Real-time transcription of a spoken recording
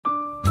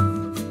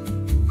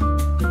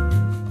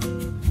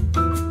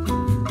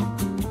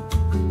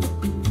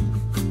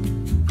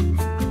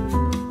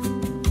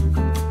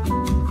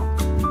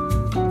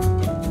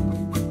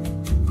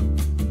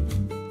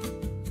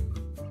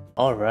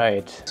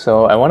Alright,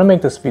 so I want to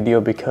make this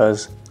video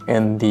because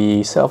in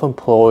the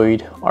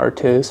self-employed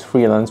artist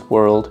freelance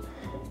world,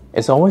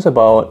 it's always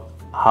about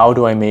how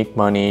do I make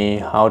money,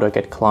 how do I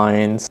get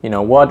clients,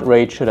 what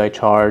rate should I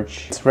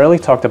charge. It's rarely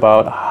talked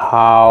about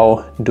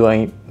how do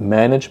I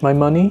manage my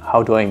money,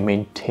 how do I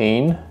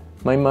maintain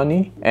my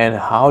money, and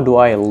how do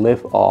I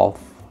live off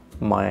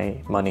my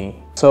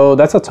money. So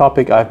that's a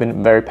topic I've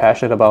been very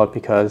passionate about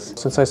because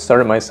since I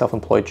started my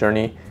self-employed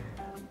journey,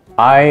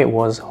 I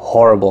was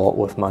horrible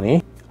with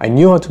money. I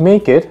knew how to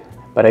make it,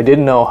 but I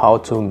didn't know how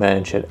to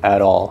manage it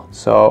at all.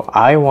 So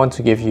I want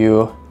to give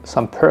you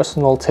some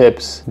personal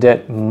tips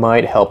that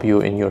might help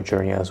you in your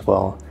journey as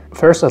well.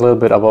 First, a little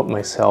bit about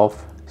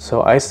myself.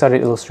 So I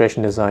studied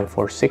illustration design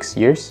for 6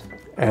 years.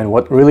 And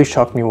what really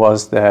shocked me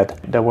was that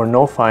there were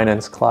no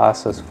finance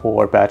classes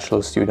for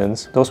bachelor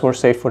students. Those were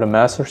saved for the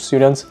master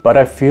students. But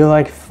I feel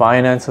like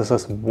finances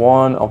is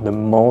one of the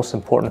most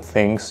important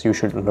things you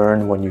should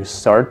learn when you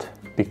start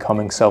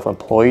becoming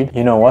self-employed.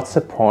 What's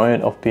the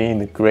point of being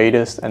the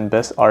greatest and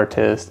best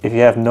artist if you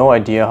have no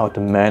idea how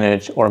to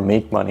manage or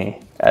make money?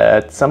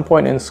 At some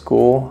point in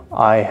school,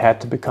 I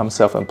had to become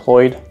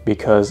self-employed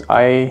because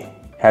I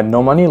had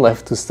no money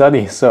left to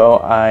study. So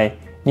I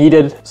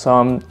needed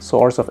some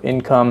source of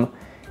income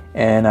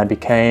and I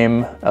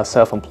became a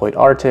self-employed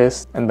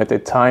artist. And by the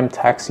time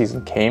tax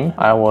season came,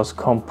 I was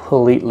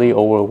completely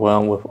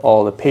overwhelmed with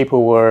all the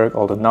paperwork,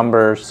 all the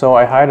numbers. So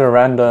I hired a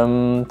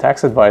random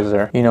tax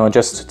advisor,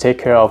 just to take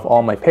care of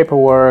all my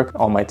paperwork,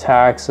 all my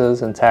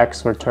taxes and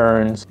tax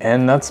returns.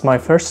 And that's my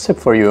first tip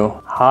for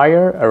you.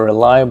 Hire a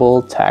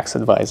reliable tax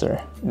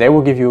advisor. They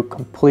will give you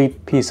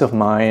complete peace of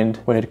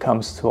mind when it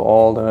comes to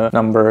all the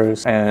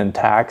numbers and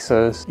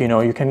taxes.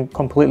 You can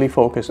completely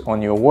focus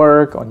on your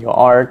work, on your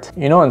art,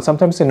 and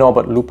sometimes they know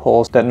about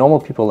loopholes that normal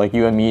people like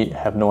you and me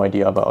have no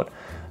idea about.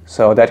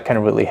 So that can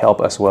really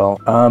help as well.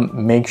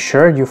 Make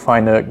sure you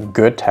find a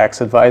good tax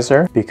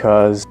advisor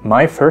because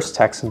my first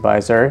tax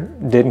advisor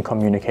didn't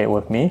communicate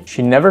with me.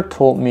 She never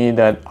told me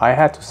that I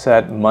had to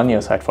set money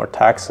aside for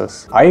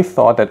taxes. I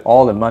thought that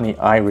all the money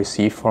I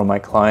received from my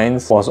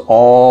clients was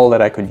all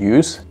that I could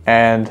use,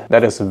 and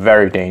that is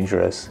very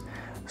dangerous.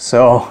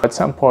 So at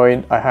some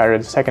point I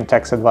hired a second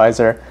tax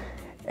advisor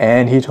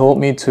and he told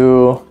me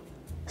to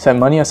set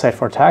money aside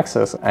for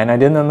taxes, and I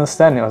didn't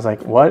understand. I was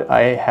like, what?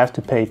 I have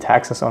to pay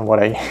taxes on what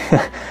I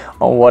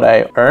on what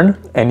I earn?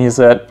 And he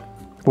said,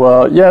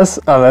 well, yes,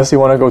 unless you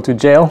want to go to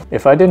jail.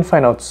 If I didn't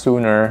find out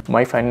sooner,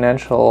 my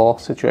financial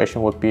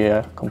situation would be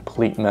a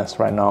complete mess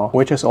right now,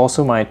 which is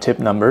also my tip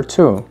number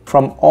 2.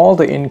 From all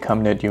the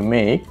income that you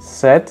make,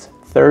 set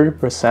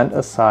 30%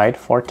 aside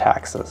for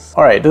taxes.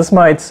 All right, this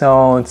might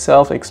sound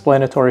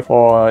self-explanatory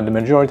for the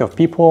majority of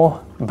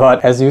people,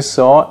 but as you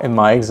saw in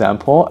my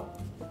example,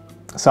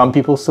 some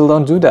people still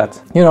don't do that.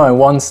 And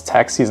once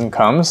tax season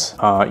comes,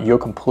 you're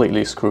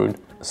completely screwed.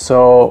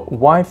 So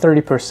why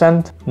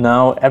 30%?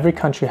 Now, every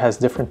country has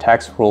different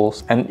tax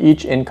rules and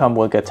each income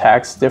will get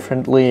taxed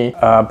differently.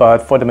 But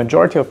for the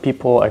majority of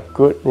people, a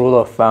good rule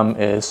of thumb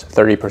is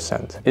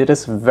 30%. It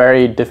is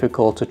very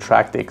difficult to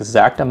track the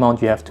exact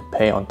amount you have to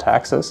pay on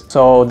taxes.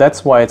 So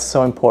that's why it's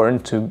so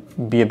important to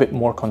be a bit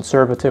more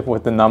conservative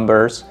with the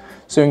numbers.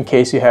 So in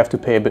case you have to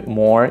pay a bit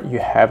more, you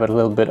have a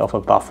little bit of a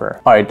buffer.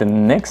 All right, the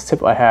next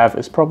tip I have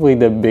is probably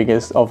the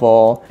biggest of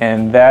all,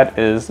 and that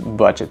is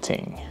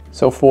budgeting.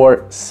 So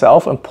for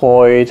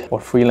self-employed or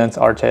freelance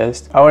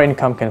artists, our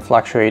income can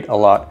fluctuate a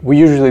lot. We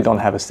usually don't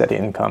have a steady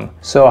income.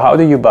 So how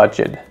do you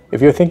budget?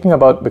 If you're thinking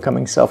about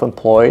becoming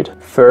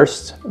self-employed,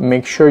 first,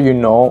 make sure you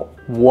know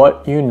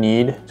what you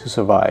need to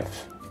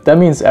survive. That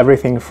means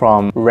everything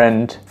from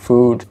rent,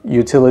 food,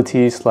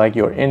 utilities like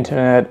your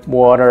internet,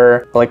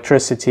 water,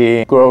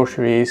 electricity,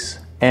 groceries,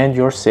 and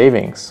your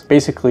savings.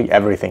 Basically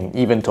everything,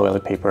 even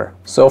toilet paper.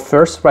 So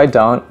first write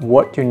down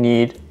what you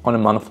need on a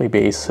monthly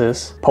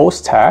basis.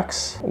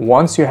 Post-tax,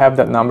 once you have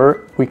that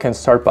number, we can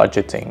start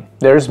budgeting.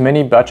 There's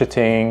many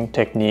budgeting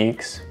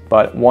techniques,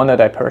 but one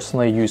that I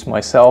personally use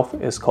myself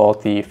is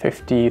called the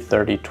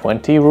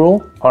 50-30-20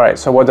 rule. All right,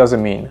 so what does it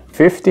mean?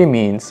 50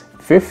 means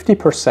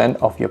 50%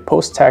 of your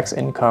post-tax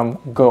income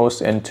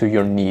goes into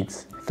your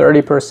needs,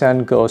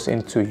 30% goes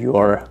into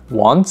your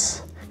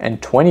wants, and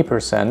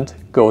 20%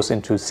 goes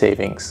into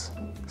savings.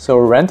 So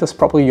rent is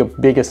probably your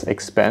biggest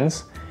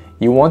expense.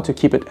 You want to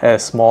keep it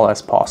as small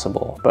as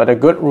possible. But a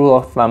good rule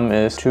of thumb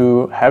is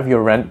to have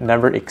your rent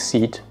never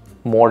exceed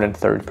more than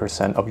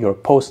 30% of your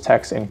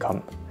post-tax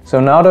income.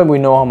 So now that we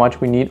know how much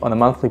we need on a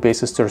monthly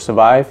basis to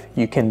survive,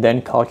 you can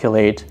then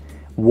calculate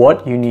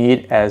what you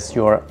need as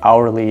your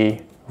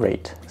hourly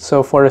rate.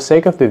 So for the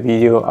sake of the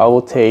video, I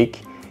will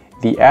take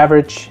the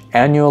average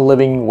annual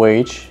living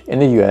wage in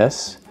the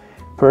US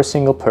per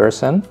single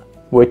person,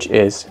 which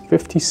is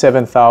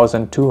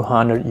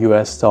 $57,200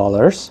 US.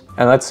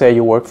 And let's say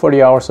you work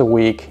 40 hours a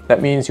week.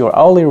 That means your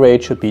hourly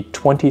rate should be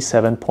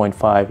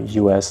 $27.5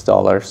 US.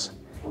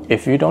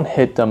 If you don't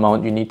hit the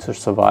amount you need to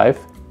survive,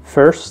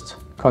 first,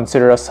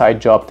 consider a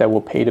side job that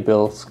will pay the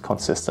bills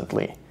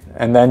consistently.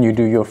 and then you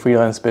do your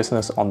freelance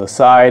business on the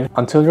side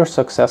until you're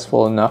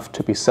successful enough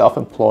to be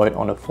self-employed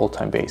on a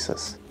full-time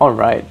basis. All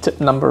right,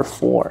 tip number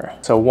 4.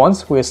 So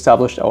once we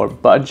established our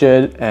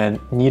budget and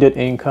needed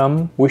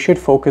income, we should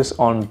focus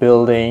on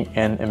building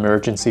an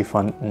emergency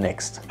fund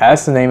next.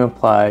 As the name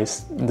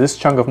implies, this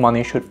chunk of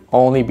money should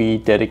only be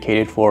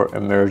dedicated for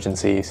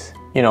emergencies.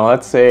 You know,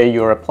 let's say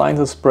your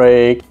appliances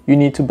break, you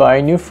need to buy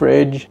a new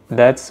fridge.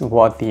 That's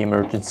what the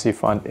emergency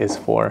fund is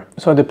for.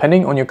 So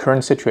depending on your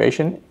current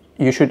situation,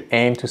 you should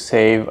aim to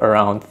save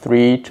around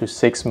 3 to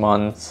 6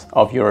 months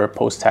of your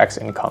post-tax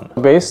income.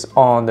 Based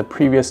on the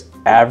previous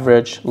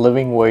average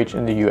living wage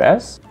in the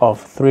US of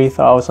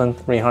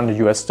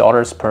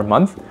 $3,300 per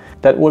month,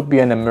 that would be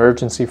an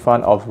emergency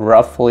fund of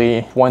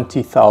roughly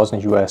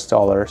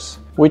 $20,000,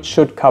 which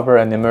should cover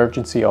an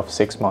emergency of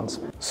 6 months.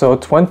 So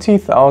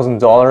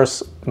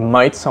 $20,000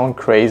 might sound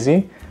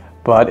crazy,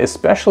 but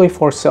especially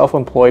for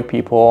self-employed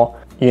people,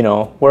 you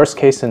know, worst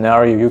case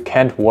scenario, you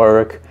can't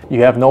work,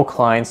 you have no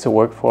clients to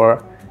work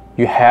for,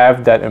 you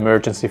have that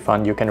emergency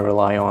fund you can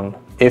rely on.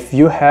 If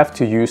you have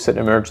to use that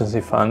emergency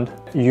fund,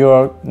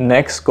 your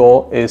next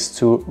goal is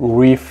to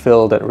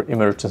refill that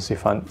emergency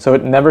fund, so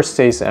it never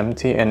stays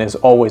empty and is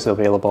always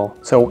available.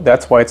 So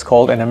that's why it's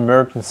called an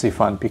emergency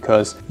fund,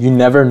 because you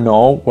never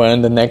know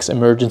when the next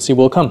emergency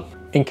will come.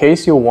 In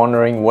case you're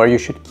wondering where you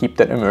should keep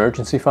that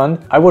emergency fund,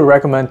 I would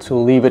recommend to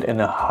leave it in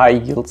a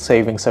high-yield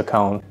savings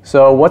account.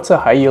 So what's a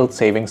high-yield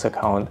savings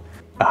account?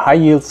 A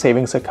high-yield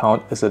savings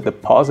account is a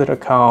deposit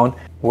account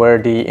where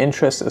the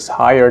interest is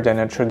higher than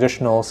a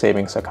traditional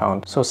savings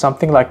account. So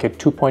something like a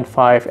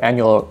 2.5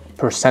 annual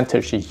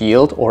percentage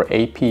yield, or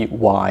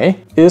APY,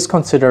 is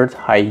considered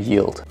high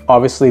yield.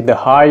 Obviously, the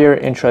higher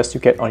interest you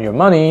get on your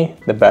money,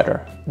 the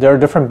better. There are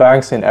different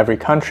banks in every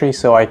country,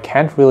 so I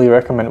can't really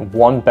recommend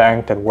one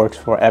bank that works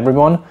for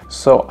everyone.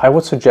 So I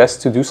would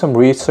suggest to do some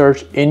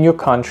research in your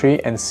country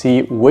and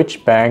see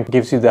which bank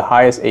gives you the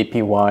highest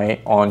APY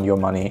on your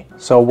money.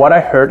 So what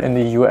I heard in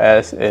the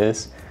US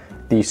is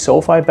the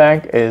SoFi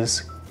Bank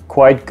is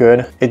quite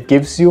good. It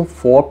gives you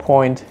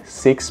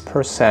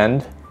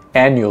 4.6%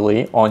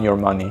 annually on your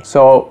money.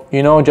 So,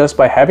 you know, just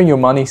by having your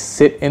money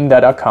sit in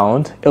that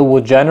account, it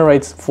will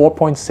generate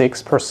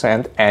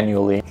 4.6%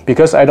 annually.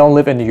 Because I don't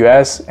live in the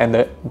US and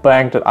the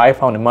bank that I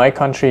found in my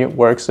country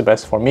works the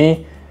best for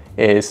me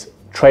is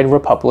Trade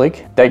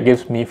Republic. That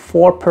gives me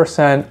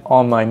 4%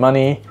 on my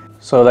money.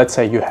 So let's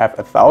say you have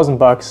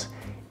 $1,000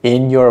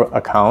 in your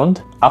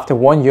account. After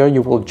 1 year,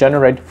 you will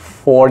generate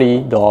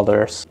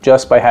 $40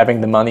 just by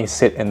having the money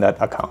sit in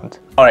that account.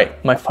 All right,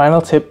 my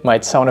final tip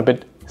might sound a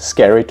bit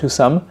scary to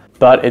some,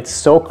 but it's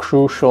so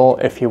crucial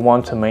if you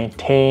want to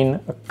maintain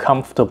a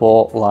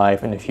comfortable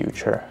life in the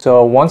future.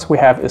 So once we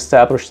have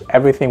established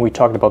everything we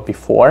talked about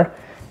before,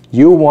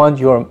 you want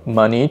your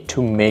money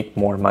to make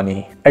more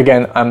money.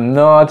 Again, I'm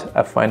not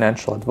a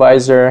financial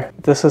advisor.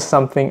 This is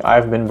something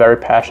I've been very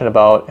passionate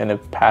about in the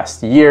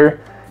past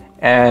year,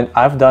 and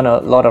I've done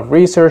a lot of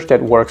research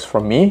that works for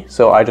me.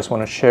 So I just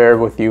want to share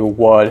with you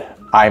what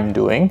I'm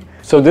doing.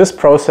 So this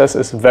process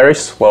is very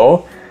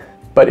slow,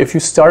 but if you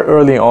start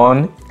early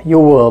on, you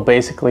will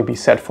basically be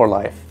set for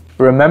life.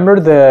 Remember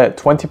the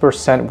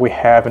 20% we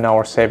have in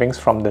our savings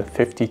from the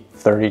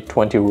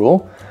 50-30-20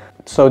 rule?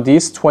 So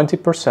these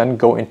 20%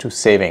 go into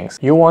savings.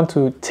 You want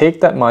to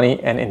take that money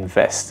and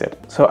invest it.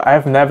 So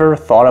I've never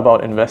thought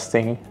about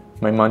investing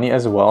my money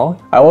as well.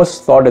 I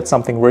always thought it's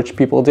something rich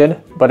people did,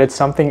 but it's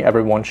something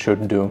everyone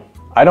should do.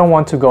 I don't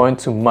want to go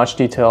into much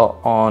detail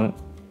on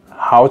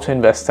how to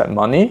invest that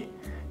money,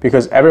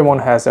 because everyone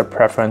has their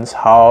preference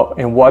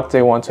in what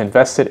they want to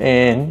invest it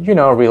in, you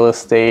know, real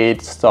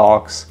estate,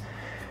 stocks,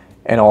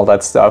 and all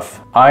that stuff.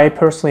 I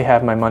personally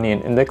have my money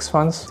in index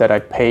funds that I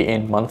pay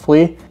in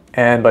monthly,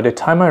 and by the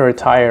time I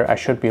retire, I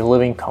should be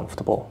living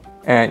comfortable.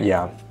 And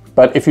yeah,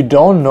 but if you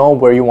don't know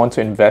where you want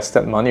to invest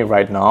that money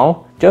right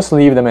now, just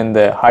leave them in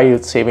the high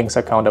yield savings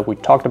account that we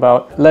talked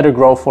about. Let it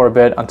grow for a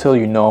bit until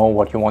you know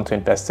what you want to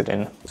invest it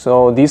in.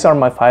 So these are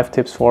my 5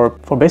 tips for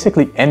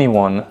basically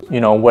anyone, you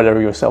know, whether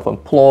you're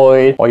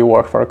self-employed or you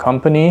work for a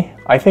company.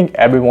 I think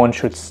everyone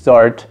should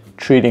start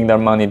treating their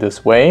money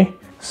this way.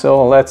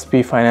 So let's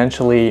be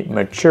financially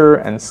mature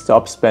and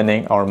stop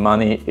spending our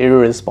money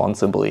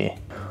irresponsibly.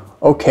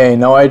 Okay,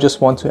 now I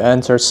just want to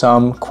answer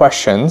some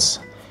questions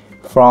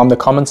from the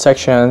comment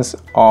sections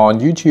on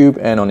YouTube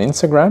and on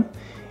Instagram,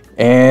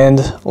 and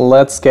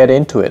let's get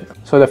into it.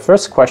 So the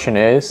first question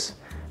is,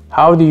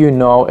 how do you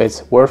know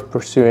it's worth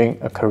pursuing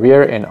a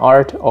career in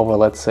art over,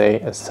 let's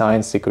say, a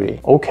science degree?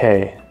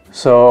 Okay,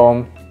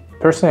 so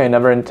personally I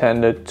never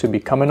intended to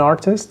become an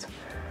artist.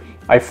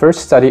 I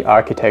first studied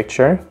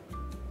architecture,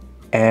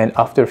 and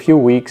after a few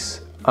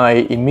weeks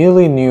I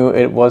immediately knew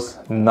it was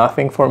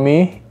nothing for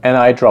me and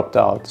I dropped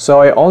out.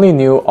 So I only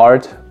knew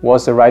art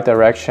was the right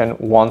direction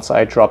once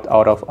I dropped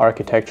out of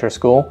architecture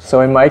school. So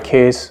in my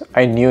case,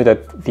 I knew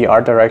that the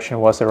art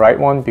direction was the right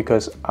one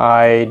because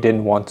I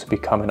didn't want to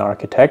become an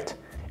architect.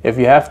 If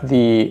you have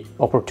the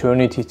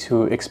opportunity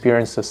to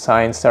experience the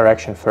science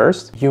direction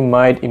first, you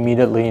might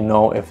immediately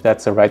know if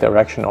that's the right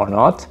direction or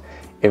not.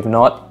 If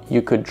not,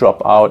 you could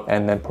drop out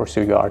and then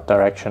pursue your art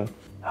direction.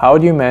 How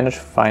do you manage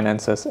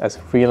finances, as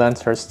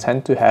freelancers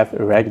tend to have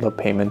irregular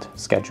payment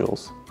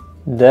schedules?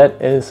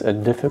 That is a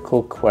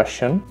difficult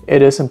question.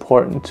 It is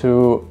important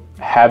to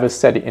have a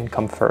steady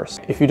income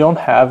first. If you don't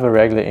have a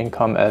regular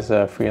income as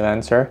a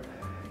freelancer,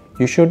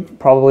 you should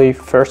probably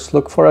first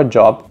look for a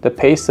job that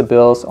pays the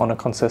bills on a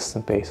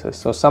consistent basis.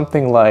 So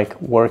something like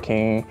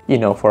working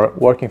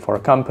for a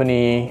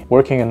company,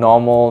 working a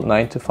normal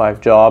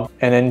 9-to-5 job,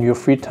 and then your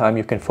free time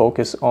you can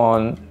focus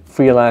on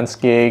freelance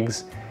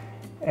gigs.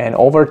 And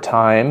over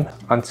time,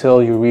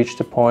 until you reach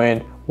the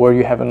point where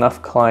you have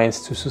enough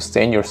clients to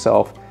sustain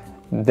yourself,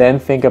 then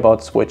think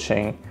about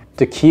switching.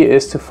 The key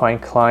is to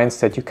find clients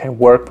that you can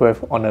work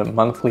with on a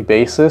monthly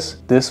basis.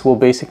 This will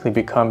basically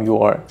become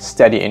your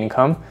steady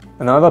income.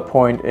 Another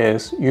point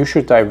is you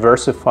should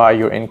diversify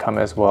your income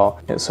as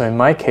well. So in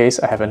my case,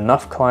 I have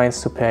enough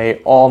clients to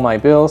pay all my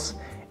bills,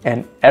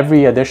 and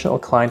every additional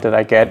client that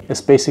I get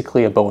is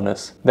basically a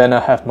bonus. Then I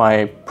have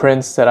my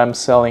prints that I'm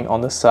selling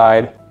on the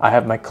side. I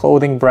have my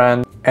clothing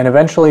brand, and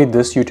eventually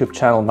this YouTube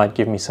channel might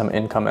give me some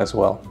income as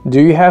well. Do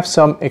you have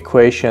some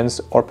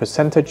equations or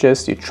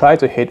percentages you try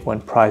to hit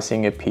when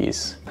pricing a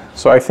piece?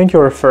 So I think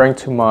you're referring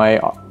to my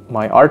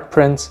art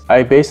prints.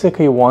 I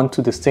basically want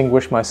to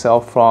distinguish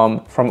myself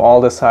from all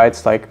the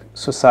sites like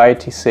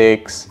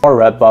Society6 or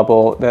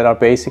Redbubble that are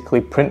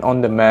basically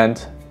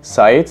print-on-demand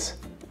sites.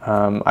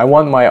 I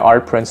want my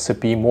art prints to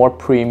be more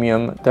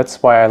premium.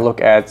 That's why I look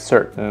at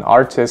certain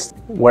artists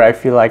where I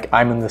feel like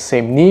I'm in the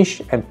same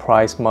niche and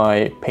price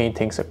my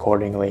paintings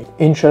accordingly.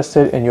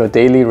 Interested in your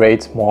daily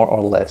rates more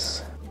or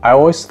less? I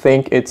always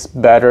think it's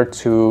better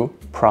to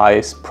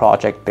price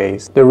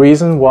project-based. The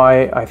reason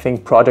why I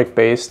think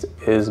project-based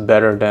is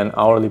better than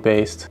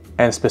hourly-based,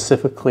 and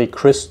specifically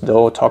Chris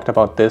Do talked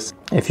about this,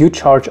 if you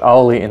charge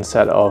hourly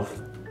instead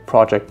of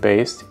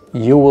project-based,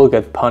 you will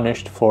get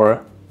punished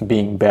for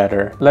being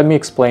better. Let me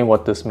explain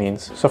what this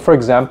means. So for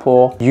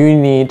example, you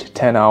need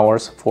 10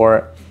 hours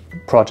for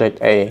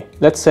project A.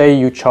 Let's say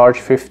you charge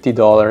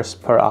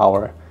 $50 per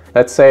hour.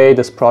 Let's say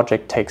this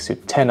project takes you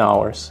 10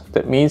 hours.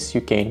 That means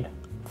you gain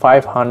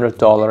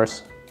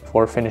 $500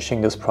 for finishing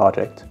this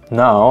project.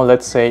 Now,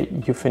 let's say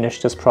you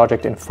finish this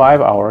project in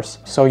 5 hours.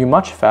 So you're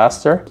much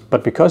faster,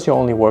 but because you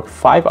only work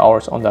 5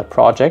 hours on that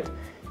project,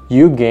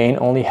 you gain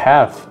only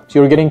half. So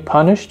you're getting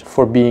punished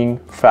for being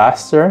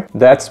faster.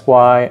 That's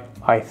why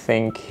I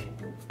think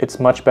it's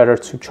much better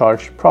to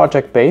charge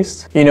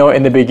project-based. You know,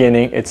 in the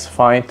beginning, it's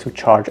fine to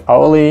charge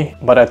hourly,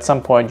 but at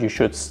some point you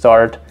should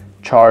start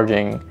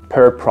charging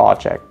per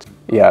project.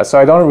 Yeah, so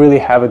I don't really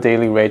have a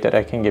daily rate that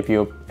I can give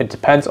you. It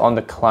depends on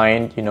the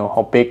client, you know,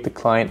 how big the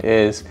client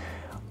is,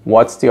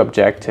 what's the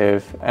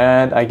objective,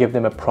 and I give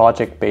them a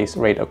project-based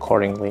rate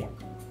accordingly.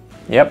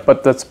 Yep,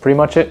 but that's pretty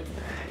much it.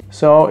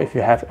 So if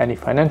you have any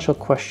financial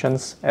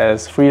questions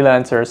as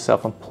freelancers,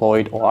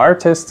 self-employed, or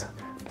artists,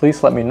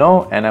 please let me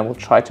know and I will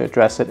try to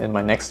address it in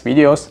my next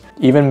videos.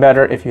 Even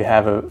better, if you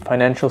have a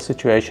financial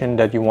situation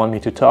that you want me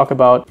to talk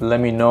about, let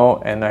me know,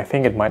 and I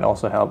think it might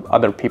also help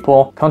other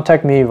people.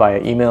 Contact me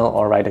via email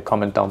or write a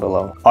comment down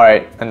below.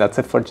 Alright, and that's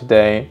it for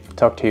today.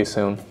 Talk to you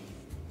soon.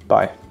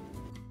 Bye.